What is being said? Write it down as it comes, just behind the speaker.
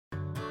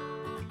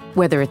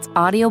Whether it's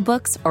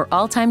audiobooks or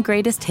all-time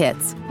greatest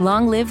hits,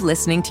 long live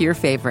listening to your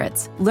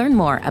favorites. Learn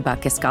more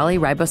about Kisqali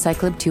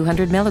Ribociclib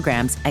 200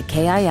 milligrams at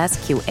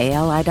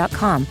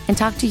KISQALI.com and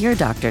talk to your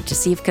doctor to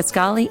see if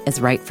Kisqali is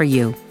right for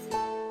you.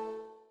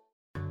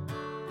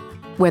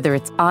 Whether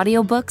it's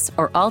audiobooks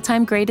or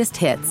all-time greatest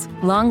hits,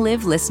 long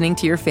live listening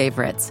to your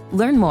favorites.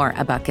 Learn more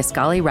about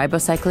Kisqali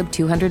Ribociclib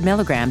 200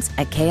 milligrams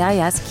at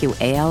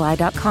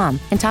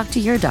KISQALI.com and talk to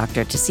your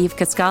doctor to see if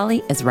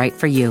Kisqali is right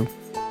for you.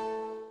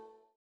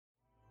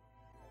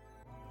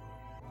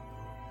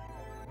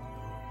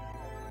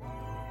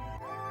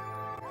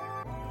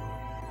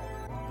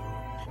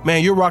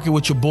 Man, you're rocking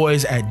with your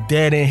boys at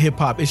Dead End Hip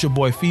Hop. It's your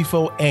boy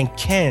FIFO and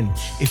Ken.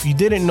 If you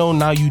didn't know,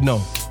 now you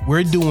know.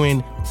 We're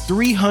doing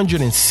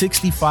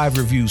 365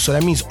 reviews. So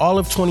that means all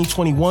of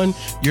 2021,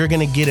 you're going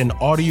to get an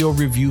audio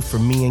review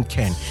from me and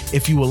Ken.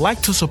 If you would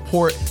like to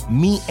support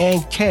me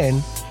and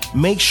Ken,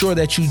 make sure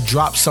that you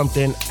drop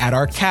something at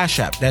our Cash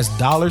App. That's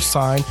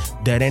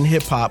 $ Dead End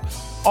Hip Hop.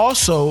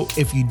 Also,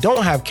 if you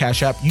don't have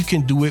Cash App, you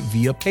can do it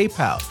via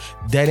PayPal,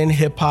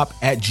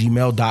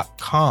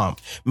 deadendhiphop@gmail.com.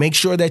 Make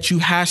sure that you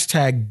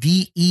hashtag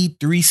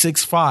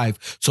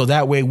DE365 so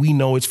that way we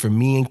know it's for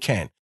me and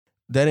Ken.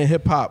 Dead End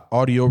Hip Hop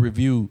audio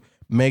review,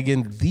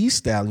 Megan Thee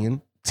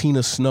Stallion,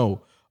 Tina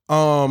Snow.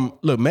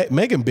 Look,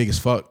 Megan big as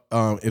fuck.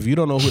 If you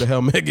don't know who the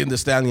hell Megan Thee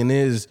Stallion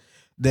is,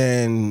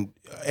 then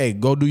hey,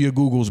 go do your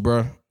Googles,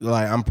 bro.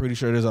 Like, I'm pretty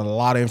sure there's a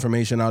lot of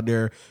information out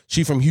there.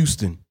 She from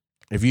Houston.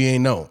 If you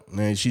ain't know,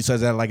 man, she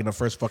says that like in the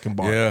first fucking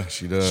bar. Yeah,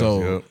 she does.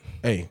 So,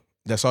 Hey,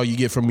 that's all you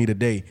get from me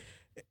today.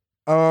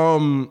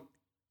 I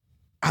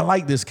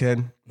like this,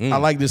 Ken. I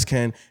like this,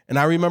 Ken. And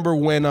I remember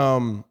when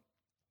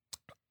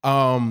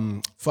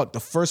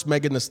the first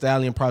Megan Thee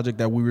Stallion project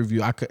that we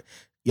reviewed,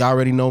 y'all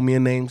already know me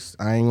and names.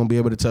 I ain't gonna be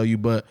able to tell you,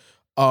 but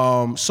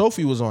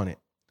Sophie was on it.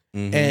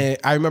 Mm-hmm. And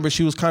I remember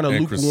she was kind of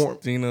lukewarm.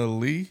 Christina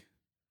Lee?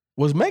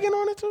 Was Megan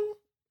on it too?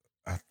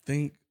 I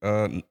think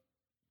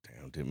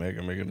did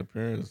Megan make an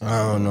appearance?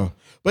 I don't know.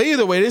 But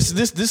either way,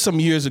 this some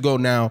years ago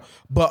now.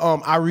 But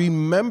I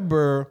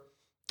remember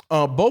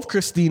both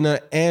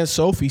Christina and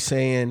Sophie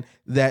saying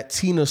that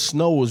Tina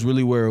Snow was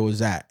really where it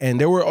was at. And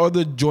there were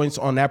other joints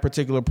on that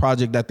particular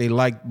project that they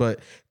liked, but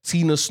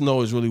Tina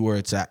Snow is really where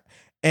it's at.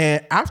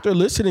 And after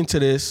listening to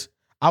this,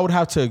 I would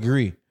have to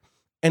agree.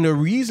 And the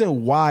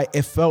reason why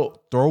it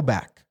felt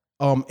throwback,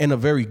 in a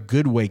very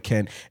good way,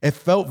 Ken. It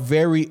felt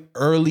very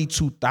early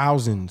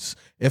 2000s.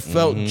 It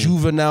felt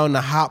Juvenile and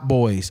the Hot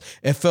Boys.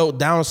 It felt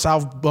Down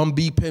South Bum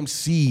B Pimp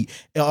C.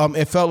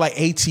 It felt like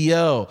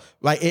ATL.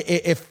 Like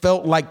it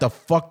felt like the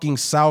fucking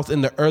South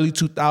in the early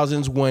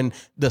 2000s when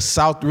the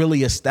South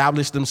really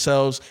established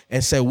themselves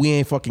and said, we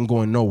ain't fucking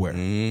going nowhere.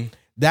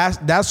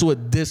 That's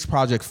what this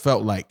project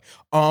felt like.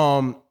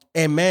 And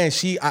man,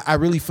 I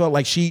really felt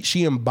like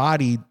she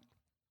embodied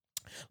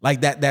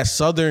like that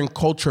Southern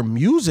culture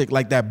music,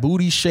 like that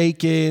booty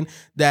shaking,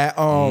 that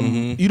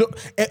you know,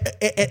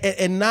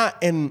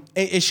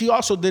 and she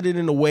also did it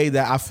in a way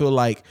that I feel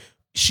like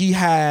she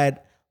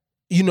had,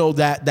 you know,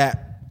 that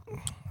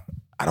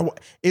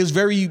it was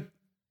very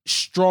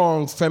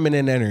strong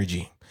feminine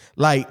energy.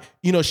 Like,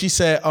 you know, she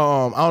said,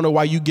 I don't know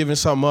why you giving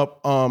something up.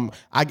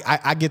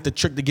 I get the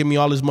trick to give me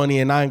all this money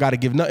and I ain't got to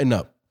give nothing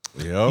up.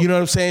 Yep. You know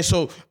what I'm saying?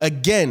 So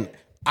again,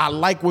 I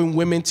like when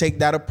women take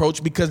that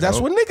approach because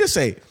that's what niggas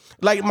say.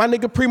 Like my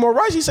nigga Primo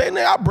Rice, he say,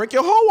 nigga, I'll break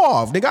your hoe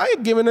off. Nigga, I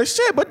ain't giving her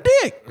shit but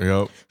dick.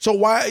 Yep. So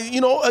why,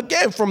 you know,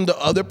 again, from the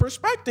other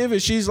perspective,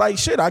 is she's like,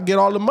 shit, I get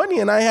all the money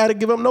and I ain't had to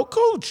give up no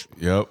cooch.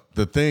 Yep.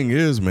 The thing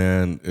is,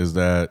 man, is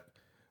that,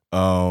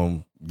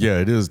 yeah,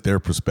 it is their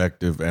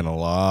perspective, and a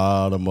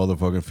lot of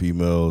motherfucking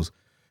females,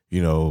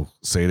 you know,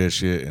 say that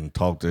shit and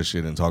talk that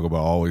shit and talk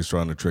about always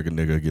trying to trick a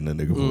nigga, getting a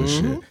nigga for his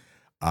shit.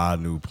 I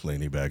knew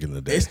plenty back in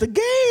the day. It's the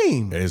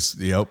game. It's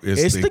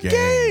the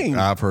game.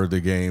 I've heard the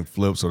game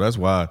flip, so that's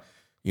why,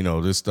 you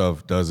know, this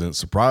stuff doesn't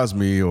surprise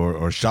me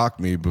or shock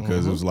me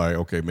because it was like,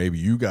 okay, maybe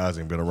you guys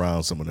ain't been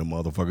around some of them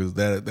motherfuckers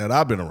that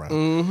I've been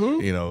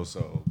around. You know,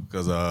 so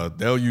because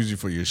they'll use you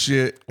for your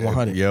shit.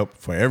 100. Yep,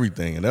 for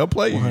everything, and they'll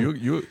play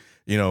you.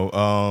 You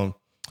know,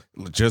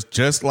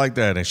 just like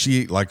that. And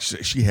she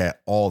had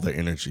all the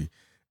energy.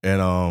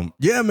 And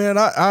yeah, man,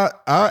 I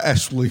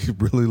actually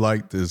really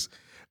like this.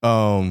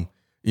 You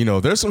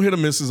know, there's some hit or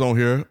misses on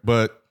here,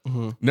 but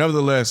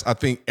nevertheless, I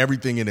think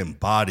everything it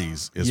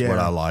embodies is what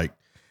I like.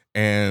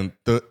 And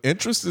the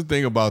interesting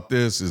thing about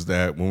this is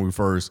that when we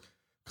first,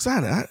 because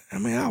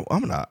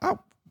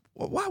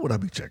why would I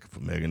be checking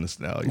for Megan Thee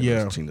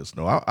Stallion? Tina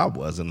Snow. I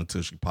wasn't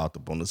until she popped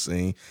up on the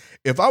scene.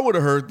 If I would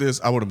have heard this,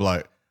 I would have been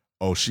like,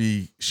 oh,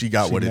 she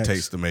got what it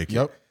takes to make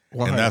it.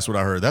 And that's what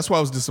I heard. That's why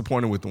I was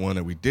disappointed with the one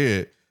that we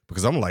did,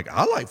 because I'm like,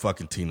 I like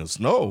fucking Tina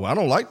Snow. I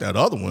don't like that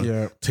other one.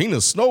 Yeah. Tina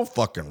Snow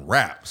fucking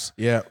raps.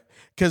 Yeah.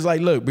 Because,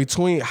 like, look,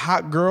 between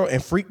Hot Girl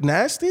and Freak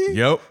Nasty,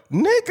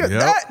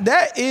 nigga,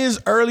 that is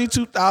early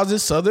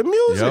 2000s Southern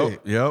music.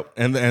 Yep.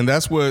 And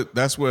that's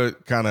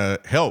what kind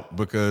of helped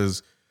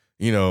because,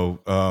 you know,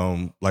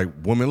 like,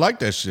 women like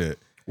that shit.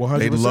 100%.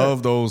 They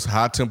love those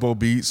high tempo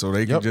beats, so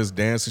they can just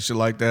dance and shit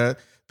like that.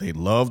 they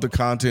love the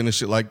content and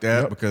shit like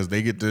that because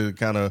they get to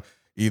kind of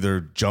either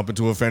jump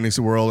into a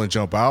fantasy world and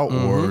jump out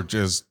or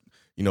just,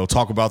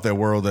 talk about that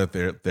world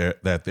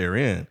that they're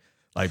in.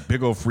 Like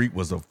Big Ol' Freak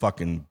was a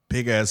fucking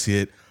big ass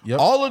hit. Yep.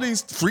 All of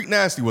these, Freak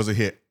Nasty was a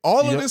hit.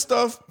 All of this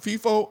stuff,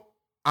 FIFO,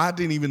 I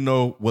didn't even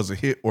know was a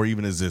hit or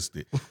even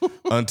existed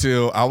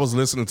until I was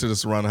listening to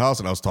this around the house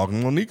and I was talking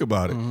to Monique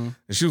about it. And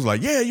she was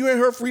like, yeah, you ain't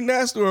heard Freak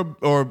Nasty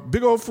or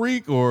Big Ol'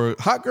 Freak or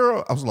Hot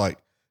Girl? I was like,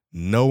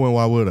 no, and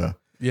why would I?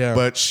 Yeah.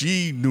 But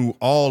she knew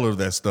all of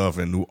that stuff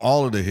and knew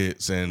all of the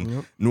hits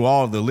and knew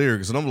all of the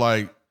lyrics. And I'm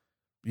like,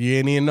 you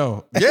didn't even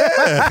know.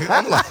 Yeah.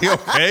 I'm like,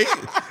 okay,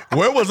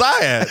 where was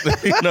I at?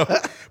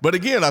 But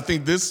again, I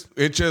think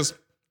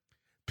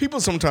people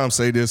sometimes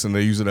say this and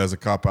they use it as a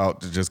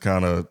cop-out to just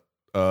kind of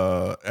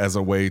as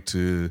a way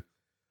to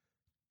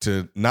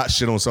not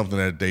shit on something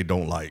that they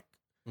don't like.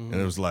 And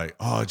it was like,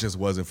 oh, it just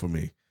wasn't for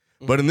me.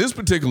 But in this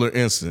particular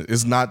instance,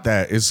 it's not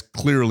that. It's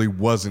clearly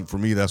wasn't for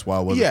me. That's why I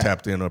wasn't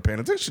tapped in or paying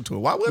attention to it.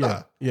 Why would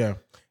I? Yeah.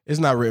 It's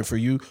not written for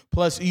you.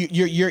 Plus,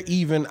 you're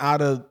even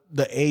out of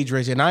the age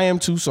range, and I am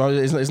too. So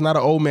it's not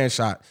an old man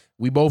shot.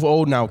 We both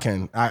old now,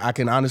 Ken. I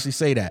can honestly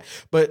say that.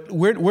 But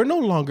we're no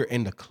longer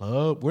in the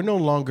club. We're no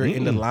longer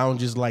in the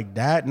lounges like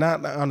that.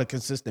 Not on a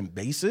consistent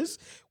basis.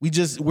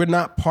 We're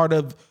not part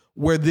of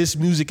where this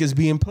music is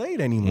being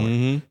played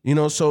anymore.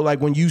 So like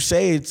when you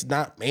say it's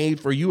not made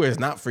for you, it's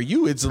not for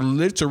you. It's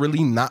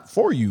literally not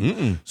for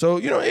you. So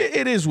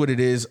it is what it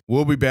is.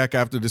 We'll be back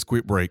after this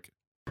quick break.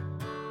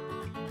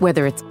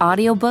 Whether it's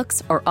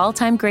audiobooks or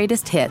all-time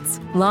greatest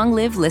hits, long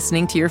live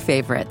listening to your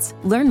favorites.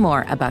 Learn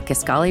more about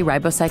Kisqali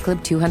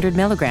Ribociclib 200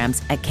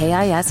 milligrams at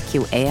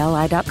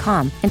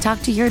KISQALI.com and talk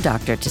to your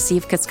doctor to see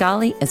if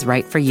Kisqali is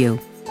right for you.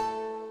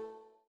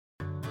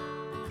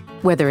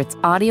 Whether it's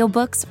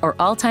audiobooks or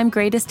all-time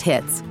greatest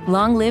hits,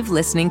 long live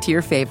listening to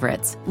your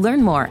favorites.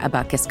 Learn more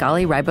about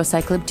Kisqali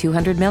Ribociclib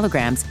 200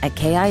 milligrams at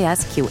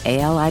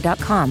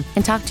KISQALI.com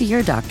and talk to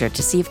your doctor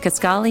to see if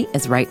Kisqali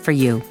is right for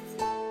you.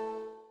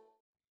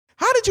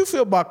 How did you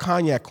feel about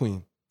Cognac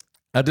Queen?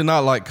 I did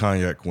not like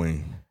Cognac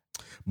Queen.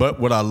 But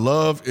what I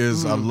love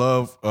is I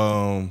love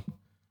now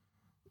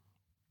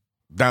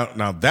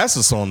that's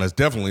a song that's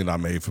definitely not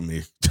made for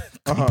me.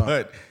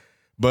 But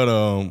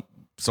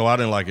so I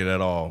didn't like it at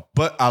all.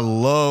 But I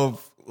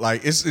love,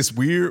 like, it's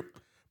weird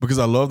because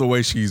I love the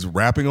way she's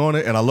rapping on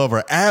it and I love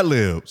her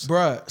ad-libs.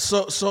 Bruh,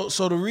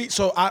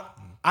 so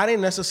I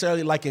didn't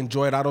necessarily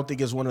enjoy it. I don't think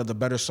it's one of the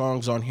better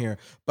songs on here,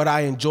 but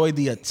I enjoyed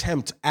the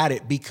attempt at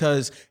it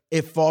because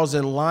it falls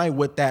in line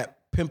with that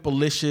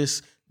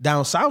pimpalicious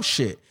down south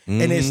shit.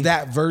 And it's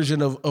that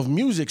version of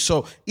music.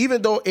 So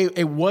even though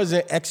it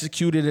wasn't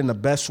executed in the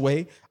best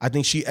way, I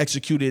think she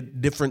executed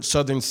different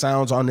Southern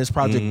sounds on this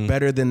project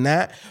better than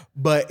that.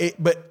 But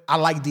I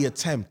like the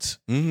attempt.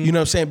 You know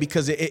what I'm saying?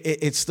 Because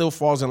it still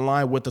falls in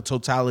line with the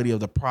totality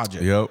of the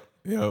project. Yep.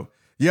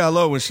 Yeah, I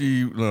love when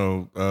she,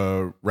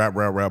 rap,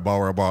 ball,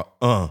 rap, ball,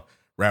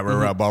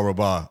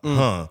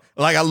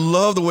 Like, I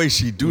love the way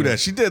she do that.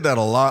 She did that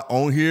a lot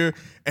on here,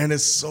 and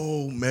it's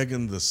so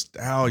Megan Thee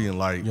Stallion.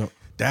 Like,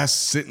 that's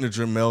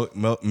signature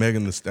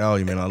Megan Thee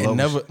Stallion, man. I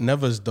love it.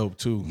 Never's dope,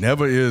 too.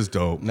 Never is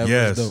dope.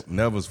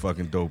 Never's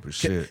fucking dope as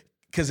shit.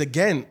 Because,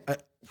 again,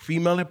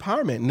 female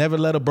empowerment. Never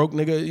let a broke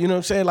nigga, you know what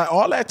I'm saying? Like,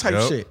 all that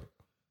type shit.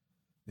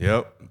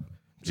 Yep.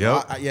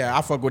 So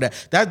I fuck with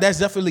that. That's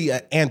definitely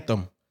an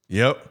anthem.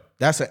 Yep.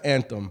 That's an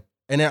anthem.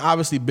 And then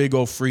obviously Big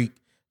Ol' Freak,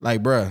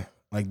 like, bruh,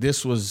 like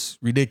this was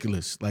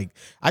ridiculous. Like,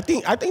 I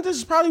think this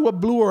is probably what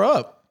blew her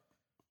up.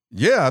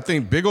 Yeah, I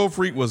think Big Ol'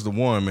 Freak was the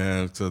one,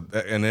 man.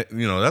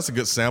 That's a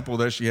good sample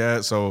that she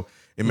had. So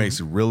it makes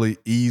it really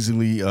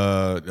easily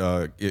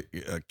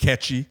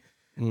catchy.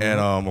 And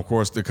of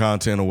course the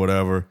content or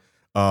whatever,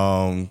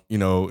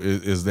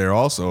 is there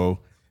also.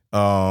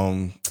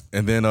 And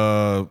then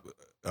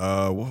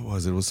what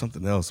was it? It was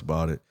something else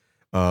about it.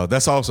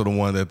 That's also the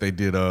one that they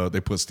did.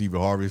 They put Stevie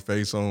Harvey's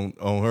face on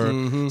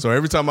her. So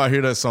every time I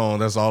hear that song,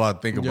 that's all I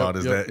think about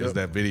is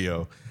that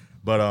video.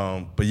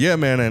 But yeah,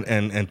 man,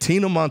 and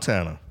Tina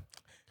Montana.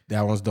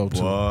 That one's dope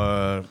too.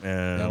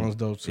 Man. That one's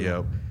dope too.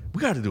 Yeah,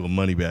 we got to do a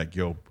Money Back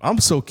Yo. I'm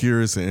so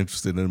curious and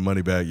interested in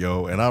Money Back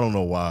Yo, and I don't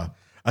know why.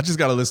 I just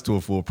got to listen to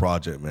a full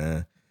project,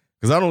 man,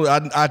 because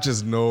I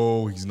just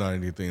know he's not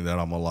anything that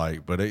I'm gonna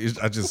like. But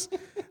I just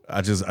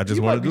want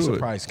to do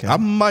it. Ken. I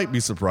might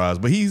be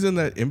surprised, but he's in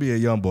that NBA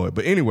YoungBoy.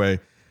 But anyway,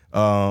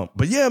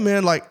 but yeah,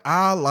 man, like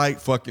I like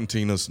fucking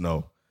Tina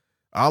Snow.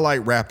 I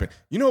like rapping.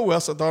 You know who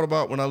else I thought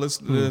about when I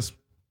listened to this?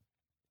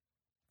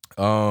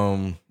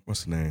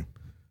 What's the name?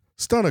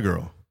 Stunner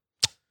Girl.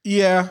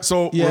 Yeah.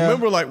 So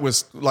remember,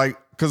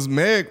 because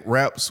Meg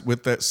raps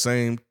with that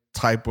same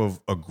type of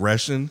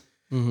aggression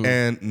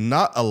and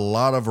not a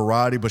lot of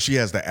variety, but she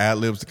has the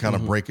ad-libs to kind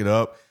of break it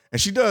up.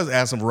 And she does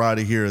add some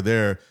variety here or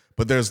there,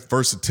 but there's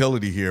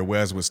versatility here,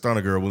 whereas with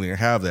Stunner Girl, we didn't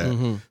have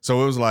that.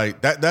 So it was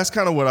like, that's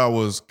kind of what I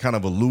was kind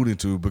of alluding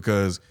to,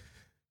 because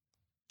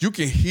you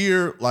can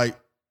hear like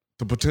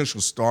the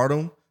potential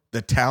stardom,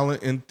 the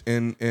talent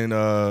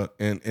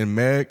in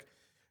Meg.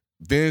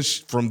 Then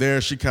from there,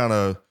 she kind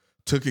of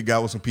took it,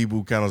 got with some people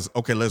who kind of,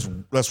 okay, let's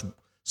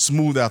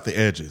smooth out the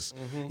edges.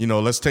 Mm-hmm. You know,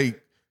 let's take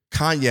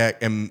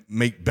cognac and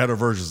make better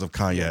versions of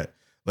cognac.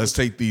 Let's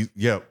take these,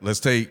 let's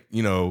take,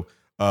 you know,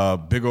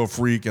 Big Ol'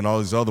 Freak and all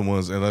these other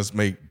ones, and let's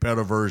make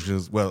better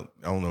versions. Well,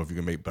 I don't know if you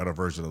can make better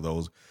versions of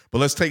those, but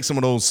let's take some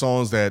of those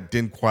songs that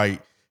didn't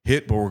quite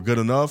hit but were good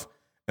enough,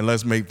 and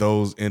let's make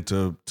those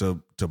into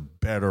to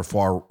better,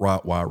 far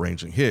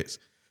wide-ranging hits.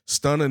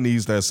 Stunna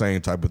needs that same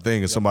type of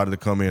thing, and somebody to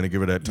come in and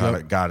give it that type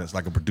of guidance,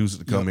 like a producer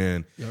to come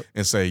in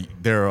and say,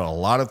 there are a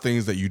lot of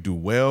things that you do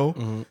well,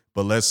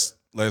 but let's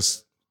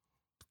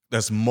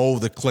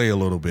mold the clay a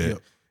little bit.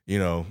 You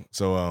know,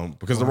 so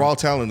because the raw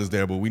talent is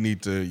there, but we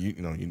need to, you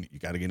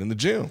got to get in the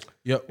gym.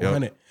 Yep,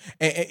 100.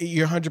 And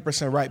you're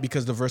 100% right,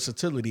 because the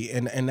versatility,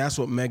 and that's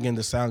what Megan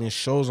Thee Stallion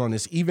shows on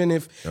this. Even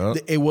if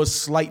it was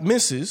slight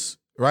misses,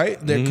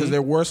 right? Because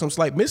there were some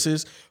slight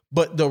misses,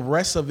 but the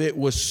rest of it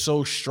was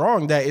so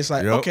strong that it's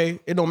like, okay,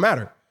 it don't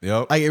matter.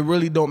 Like, it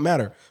really don't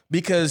matter,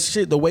 because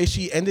shit, the way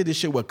she ended this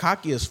shit with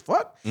Cocky as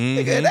Fuck,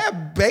 nigga,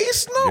 that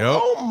bass note,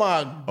 oh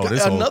my god,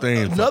 this whole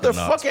another nuts,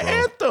 fucking bro.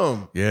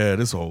 Anthem. Yeah,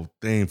 this whole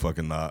thing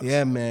fucking nuts.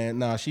 Yeah, man.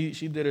 Nah, she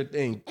did her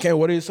thing. Ken,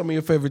 what are some of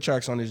your favorite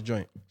tracks on this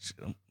joint?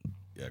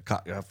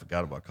 I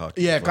forgot about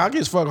Cocky. Yeah, Cocky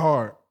as Fuck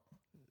hard.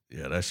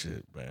 Yeah, that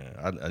shit, man.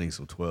 I need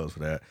some 12s for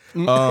that.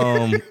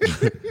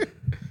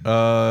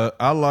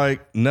 I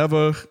like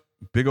Never,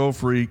 Big Ol'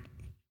 Freak,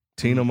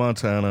 Tina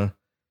Montana.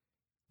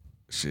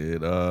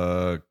 Shit,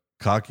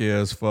 Cocky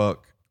as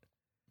Fuck,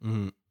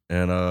 and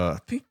I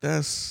think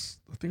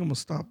I'm gonna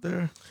stop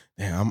there.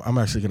 Yeah, I'm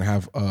actually gonna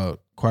have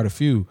quite a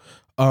few.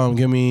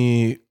 Give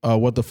me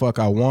What the Fuck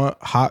I Want,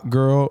 Hot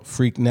Girl,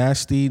 Freak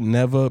Nasty,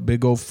 Never,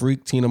 Big Ol'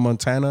 Freak, Tina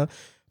Montana,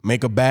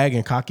 Make a Bag,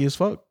 and Cocky as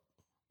Fuck.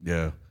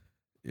 Yeah,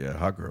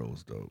 Hot Girl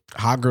was dope.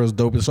 Hot Girl's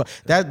dope as fuck.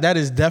 That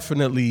is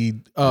definitely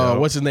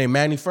what's his name,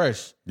 Manny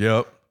Fresh.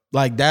 Yep.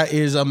 Like, that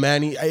is a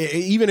Manny,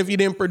 even if he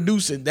didn't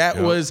produce it, that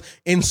was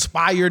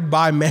inspired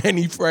by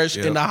Manny Fresh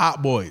and the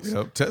Hot Boys.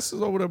 Yep. Tess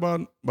is over there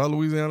by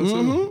Louisiana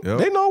too. Yep.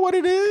 They know what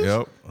it is.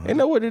 Yep. They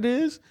know what it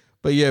is.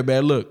 But yeah,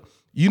 man, look,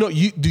 do you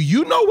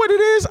know what it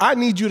is? I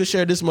need you to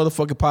share this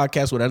motherfucking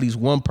podcast with at least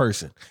one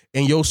person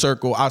in your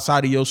circle,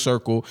 outside of your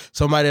circle,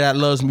 somebody that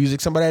loves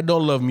music, somebody that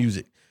don't love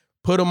music.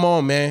 Put them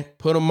on, man.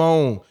 Put them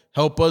on.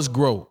 Help us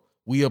grow.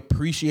 We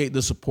appreciate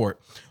the support.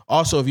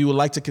 Also, if you would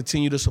like to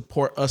continue to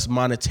support us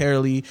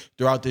monetarily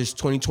throughout this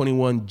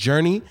 2021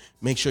 journey,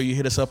 make sure you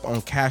hit us up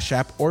on Cash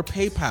App or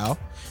PayPal.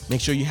 Make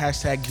sure you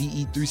hashtag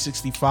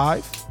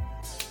DE365.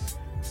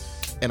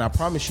 And I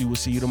promise you, we'll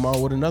see you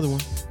tomorrow with another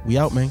one. We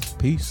out, man.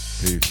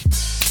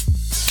 Peace.